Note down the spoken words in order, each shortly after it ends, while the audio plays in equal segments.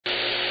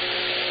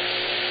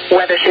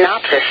Weather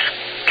synopsis.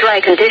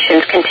 Dry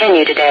conditions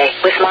continue today,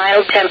 with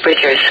mild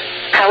temperatures.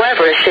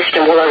 However, a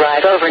system will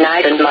arrive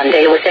overnight on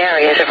Monday with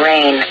areas of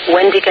rain,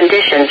 windy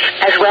conditions,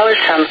 as well as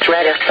some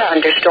threat of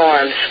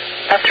thunderstorms.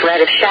 A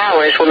threat of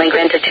showers will linger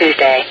into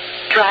Tuesday.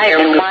 Drier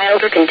and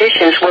milder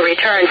conditions will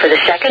return for the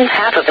second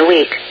half of the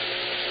week.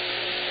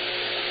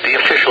 The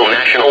official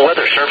National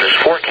Weather Service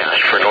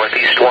forecast for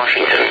Northeast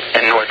Washington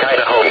and North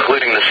Idaho,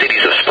 including the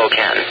cities of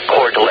Spokane,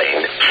 Coeur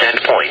d'Alene,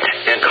 Sandpoint,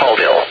 and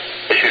Colville,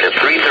 issued at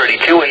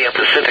 3:32 a.m.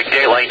 Pacific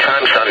Daylight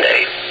Time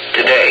Sunday.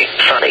 Today,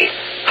 sunny.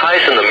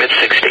 Highs in the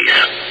mid-60s.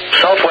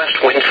 Southwest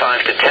wind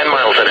 5 to 10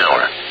 miles an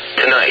hour.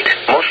 Tonight,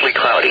 mostly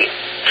cloudy.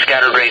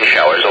 Scattered rain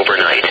showers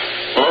overnight.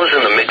 Lows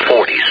in the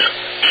mid-40s.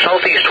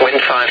 Southeast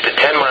wind 5 to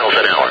 10 miles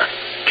an hour.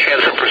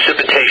 Chance of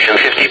precipitation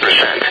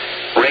 50%.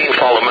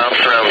 Rainfall amounts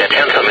around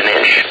 1/10 of an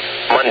inch.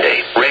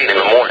 Monday, rain in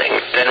the morning,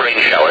 then rain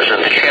showers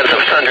and the chance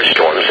of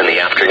thunderstorms in the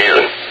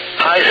afternoon.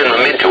 Highs in the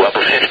mid to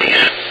upper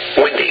 50s.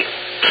 Windy.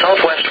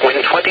 Southwest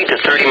wind 20 to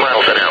 30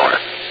 miles an hour.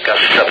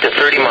 Gusts up to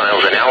 30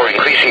 miles an hour,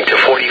 increasing to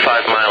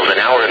 45 miles an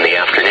hour in the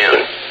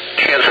afternoon.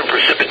 Chance of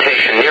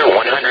precipitation near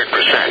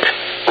 100%.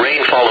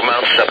 Rainfall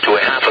amounts up to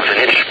 1/2 of an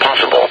inch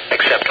possible,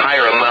 except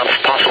higher amounts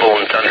possible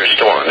in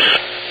thunderstorms.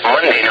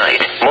 Monday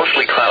night,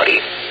 mostly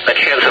cloudy. A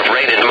chance of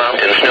rain and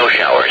mountain snow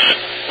showers.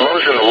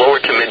 Lows in the lower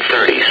to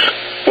mid-30s.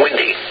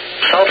 Windy.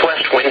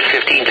 Southwest wind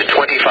 15 to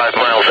 25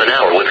 miles an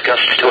hour with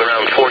gusts to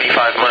around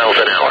 45 miles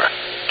an hour.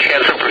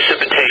 Chance of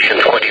precipitation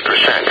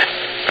 20%.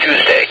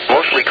 Tuesday,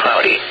 mostly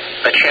cloudy.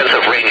 A chance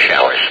of rain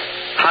showers.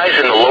 Highs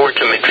in the lower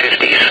to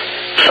mid-50s.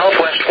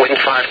 Southwest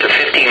wind 5 to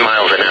 15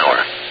 miles an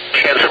hour.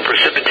 Chance of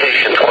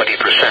precipitation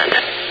 20%.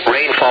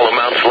 Rainfall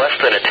amounts less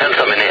than 1/10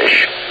 of an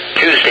inch.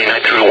 Tuesday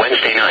night through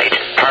Wednesday night,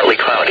 partly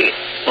cloudy.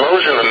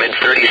 Lows in the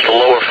mid-30s to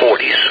lower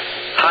 40s.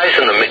 Highs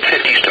in the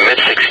mid-50s to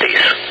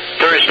mid-60s.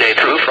 Thursday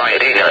through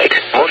Friday night,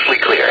 mostly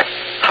clear.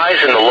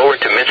 Highs in the lower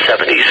to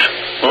mid-70s.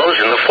 Lows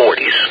in the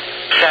 40s.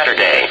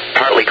 Saturday,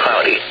 partly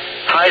cloudy.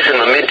 Highs in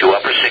the mid to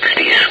upper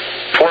 60s.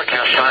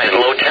 Forecast high and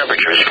low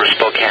temperatures for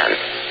Spokane.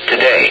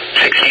 Today,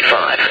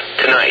 65.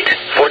 Tonight,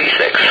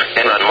 46.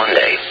 And on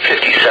Monday,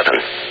 57.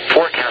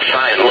 Forecast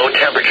high and low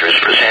temperatures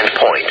for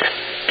Sandpoint.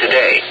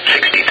 Today,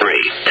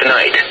 63.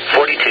 Tonight,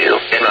 42.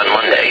 And on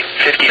Monday,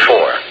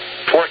 54.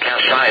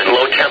 Forecast high and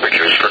low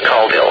temperatures for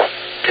Colville.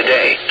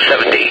 Today,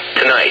 70.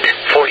 Tonight,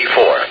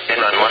 44.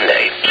 And on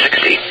Monday,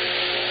 60.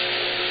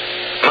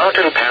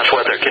 Mountain Pass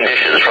weather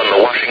conditions from the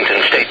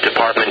Washington State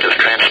Department of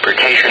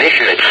Transportation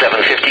issued at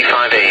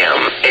 7:55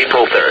 a.m.,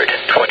 April 3rd,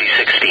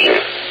 2016.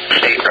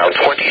 State Route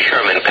 20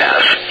 Sherman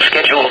Pass,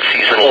 scheduled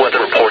seasonal weather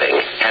reporting,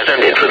 has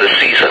ended for the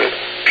season.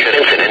 Should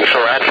incidents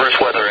or adverse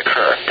weather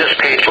occur, this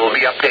page will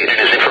be updated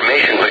as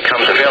information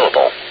becomes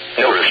available.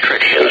 No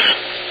restrictions.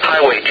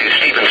 Highway 2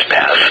 Stevens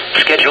Pass,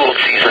 scheduled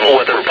seasonal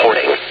weather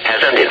reporting,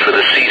 has ended for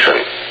the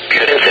season.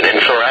 Should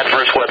incidents or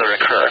adverse weather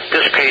occur,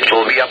 this page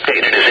will be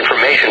updated as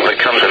information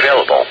becomes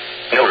available.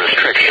 No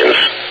restrictions.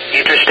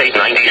 Interstate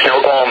 90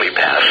 Snoqualmie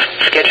Pass,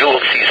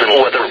 scheduled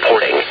seasonal weather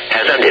reporting,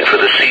 has ended for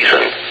the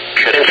season.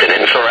 Should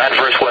incidents or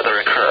adverse weather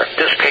occur,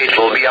 this page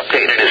will be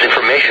updated as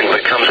information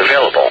becomes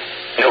available.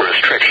 No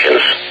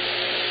restrictions.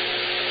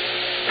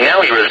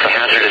 Now here is the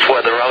hazardous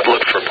weather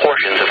outlook for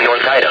portions of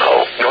North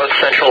Idaho, North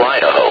Central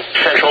Idaho,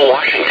 Central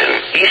Washington,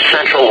 East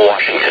Central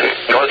Washington,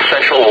 North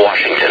Central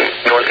Washington,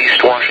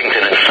 Northeast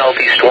Washington, and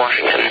Southeast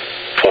Washington.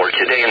 For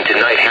today and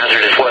tonight,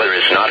 hazardous weather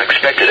is not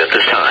expected at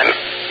this time.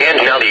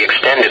 And now the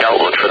extended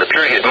outlook for the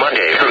period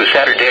Monday through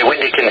Saturday.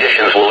 Windy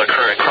conditions will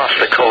occur across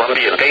the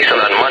Columbia Basin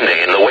on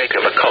Monday in the wake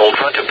of a cold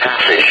front of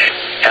passage.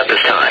 At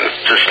this time,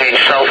 sustained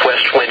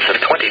southwest winds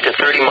of 20 to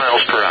 30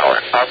 miles per hour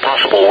are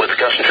possible with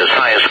gusts as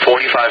high as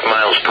 45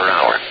 miles per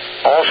hour.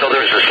 Also,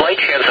 there is a slight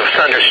chance of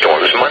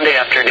thunderstorms Monday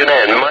afternoon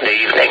and Monday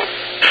evening.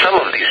 Some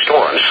of these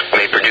storms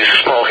may produce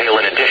small hail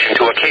in addition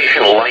to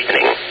occasional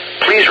lightning.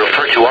 Please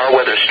refer to our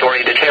weather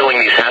story detailing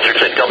these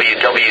hazards at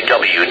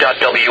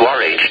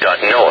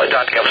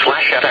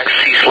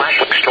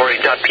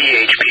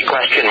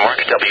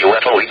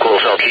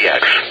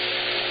www.wrh.noaa.gov/fxc/story.php?WFO=LTX.